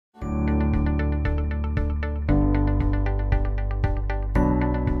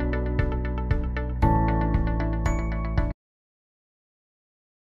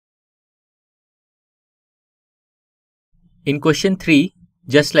In question 3,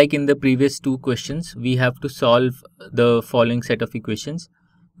 just like in the previous two questions, we have to solve the following set of equations.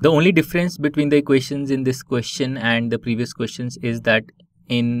 The only difference between the equations in this question and the previous questions is that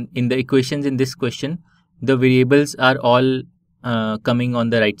in the equations in this question, the variables are all coming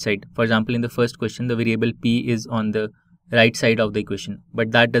on the right side. For example, in the first question, the variable p is on the right side of the equation,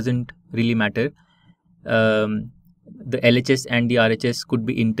 but that doesn't really matter. The LHS and the RHS could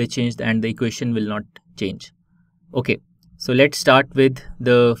be interchanged and the equation will not change. Okay, so let's start with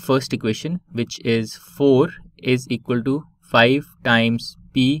the first equation, which is 4 is equal to 5 times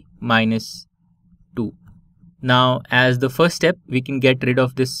p minus 2. Now, as the first step, we can get rid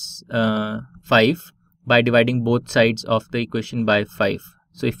of this 5 by dividing both sides of the equation by 5.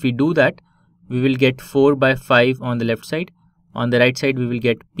 So if we do that, we will get 4 by 5 on the left side. On the right side, we will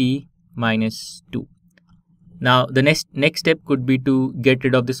get p minus 2. Now, the next step could be to get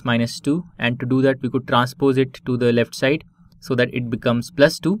rid of this minus 2, and to do that, we could transpose it to the left side so that it becomes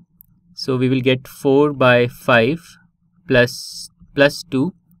plus 2. So we will get 4 by 5 plus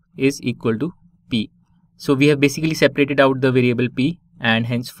 2 is equal to p. So we have basically separated out the variable p and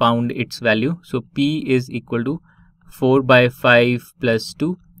hence found its value. So p is equal to 4 by 5 plus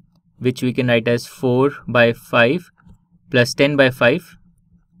 2, which we can write as 4 by 5 plus 10 by 5.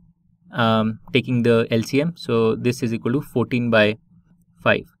 Taking the LCM, so this is equal to 14 by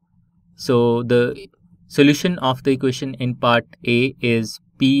 5. So the solution of the equation in part A is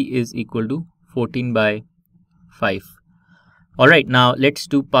p is equal to 14 by 5. Alright, now let's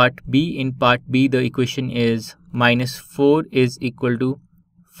do part B. In part B, the equation is minus 4 is equal to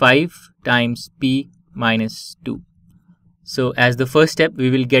 5 times p minus 2. So as the first step, we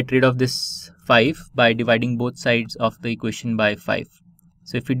will get rid of this 5 by dividing both sides of the equation by 5.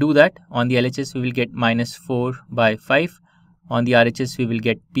 So if we do that, on the LHS we will get minus 4 by 5. On the RHS we will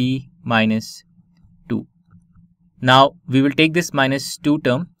get p minus 2. Now we will take this minus 2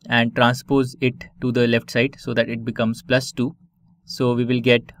 term and transpose it to the left side so that it becomes plus 2. So we will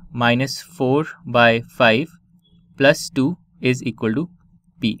get minus 4 by 5 plus 2 is equal to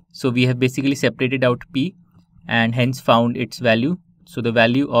p. So we have basically separated out p and hence found its value. So the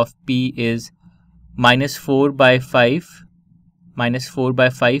value of p is minus 4 by 5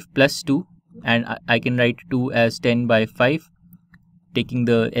 plus 2, and I can write 2 as 10 by 5 taking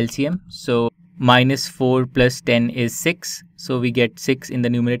the LCM. So minus 4 plus 10 is 6. So we get 6 in the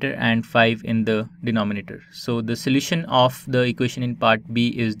numerator and 5 in the denominator. So the solution of the equation in part B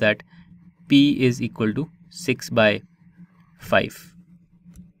is that p is equal to 6 by 5.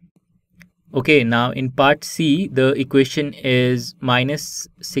 Okay, now in part C, the equation is minus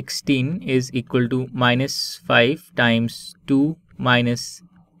 16 is equal to minus 5 times 2 minus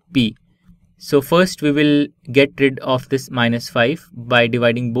p. So first we will get rid of this minus 5 by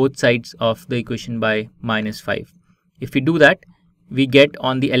dividing both sides of the equation by minus 5. If we do that, we get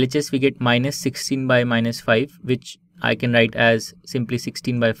on the LHS, we get minus 16 by minus 5, which I can write as simply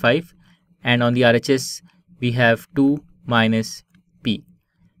 16 by 5. And on the RHS, we have 2 minus p.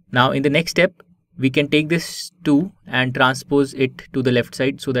 Now in the next step, we can take this 2 and transpose it to the left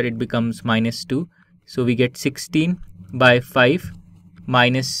side so that it becomes minus 2. So we get 16 by 5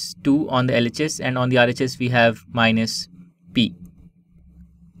 minus 2 on the LHS, and on the RHS we have minus p.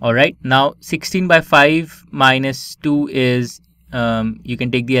 Alright, now 16 by 5 minus 2 is, you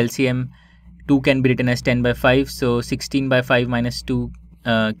can take the LCM, 2 can be written as 10 by 5. So 16 by 5 minus 2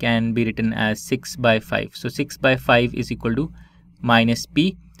 can be written as 6 by 5. So 6 by 5 is equal to minus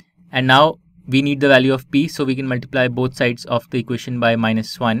p. And now we need the value of p, so we can multiply both sides of the equation by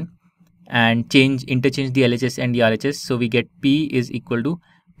minus 1 and interchange the LHS and the RHS. So we get p is equal to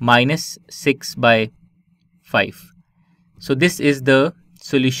minus 6 by 5. So this is the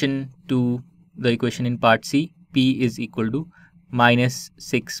solution to the equation in part C. P is equal to minus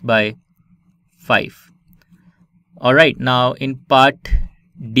 6 by 5. Alright, now in part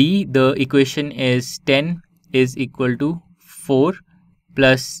D, the equation is 10 is equal to 4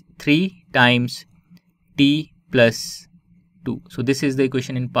 plus 3 times t plus 2. So this is the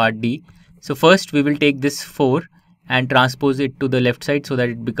equation in part D. So first we will take this 4 and transpose it to the left side so that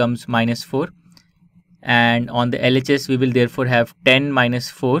it becomes minus 4. And on the LHS we will therefore have 10 minus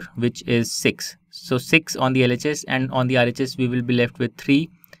 4, which is 6. So 6 on the LHS, and on the RHS we will be left with 3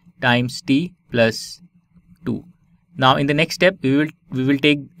 times t plus 2. Now in the next step we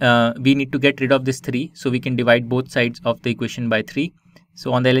need to get rid of this 3, so we can divide both sides of the equation by 3.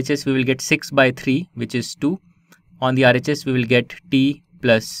 So on the LHS we will get 6 by 3, which is 2. On the RHS we will get t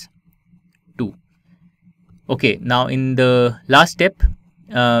plus 2. Okay, now in the last step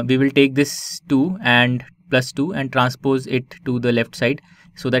we will take this 2 and plus 2 and transpose it to the left side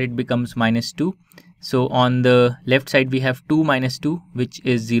so that it becomes minus 2. So on the left side we have 2 minus 2, which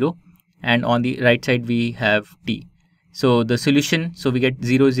is 0, and on the right side we have t. So the solution, so we get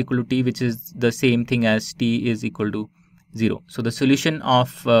 0 is equal to t, which is the same thing as t is equal to 0. So the solution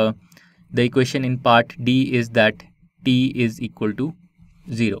of the equation in part D is that t is equal to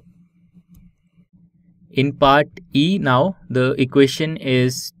 0. In part E now, the equation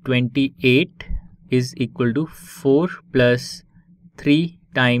is 28 is equal to 4 plus 3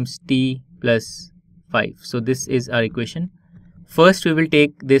 times t plus 5. So this is our equation. First we will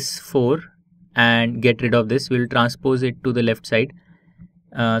take this 4 and get rid of this. We will transpose it to the left side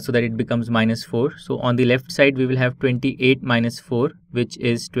so that it becomes minus 4. So on the left side we will have 28 minus 4, which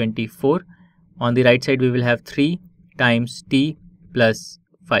is 24. On the right side we will have 3 times t plus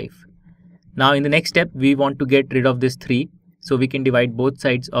 5. Now in the next step we want to get rid of this 3. So we can divide both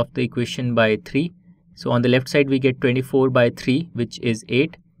sides of the equation by 3. So on the left side we get 24 by 3, which is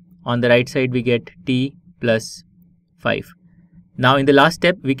 8. On the right side we get t plus 5. Now in the last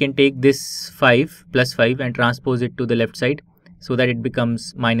step we can take this 5 plus 5 and transpose it to the left side so that it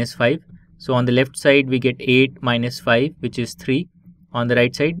becomes minus 5. So on the left side we get 8 minus 5, which is 3. On the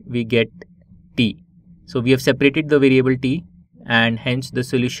right side we get t. So we have separated the variable t, and hence the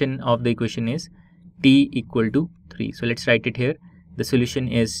solution of the equation is t equal to 3. So let's write it here. The solution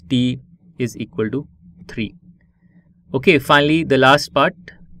is t is equal to 3. Okay, finally the last part,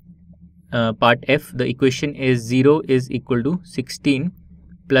 part F, the equation is 0 is equal to 16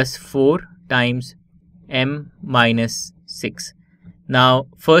 plus 4 times m minus 6. Now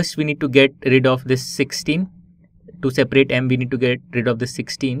first we need to get rid of this 16. To separate m we need to get rid of the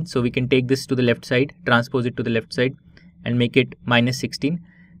 16. So we can take this to the left side, transpose it to the left side and make it minus 16.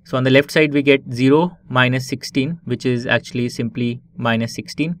 So on the left side we get 0 minus 16, which is actually simply minus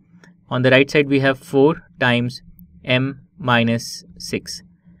 16. On the right side we have 4 times m minus 6.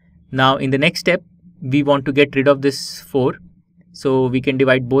 Now in the next step we want to get rid of this 4. So we can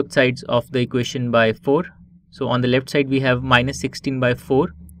divide both sides of the equation by 4. So on the left side we have minus 16 by 4,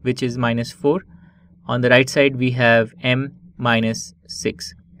 which is minus 4. On the right side we have m minus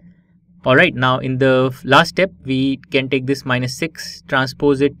 6. Alright, now in the last step we can take this minus 6,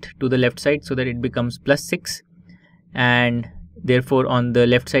 transpose it to the left side so that it becomes plus 6, and therefore on the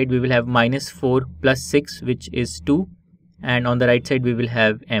left side we will have minus 4 plus 6, which is 2, and on the right side we will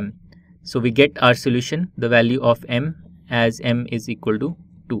have m. So we get our solution, the value of m, as m is equal to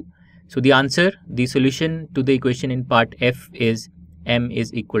 2. So the answer, the solution to the equation in part F is m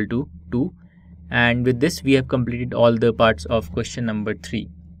is equal to 2. And with this we have completed all the parts of question number 3.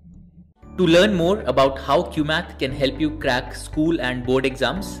 To learn more about how QMath can help you crack school and board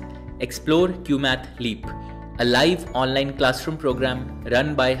exams, explore QMath Leap, a live online classroom program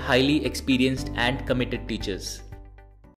run by highly experienced and committed teachers.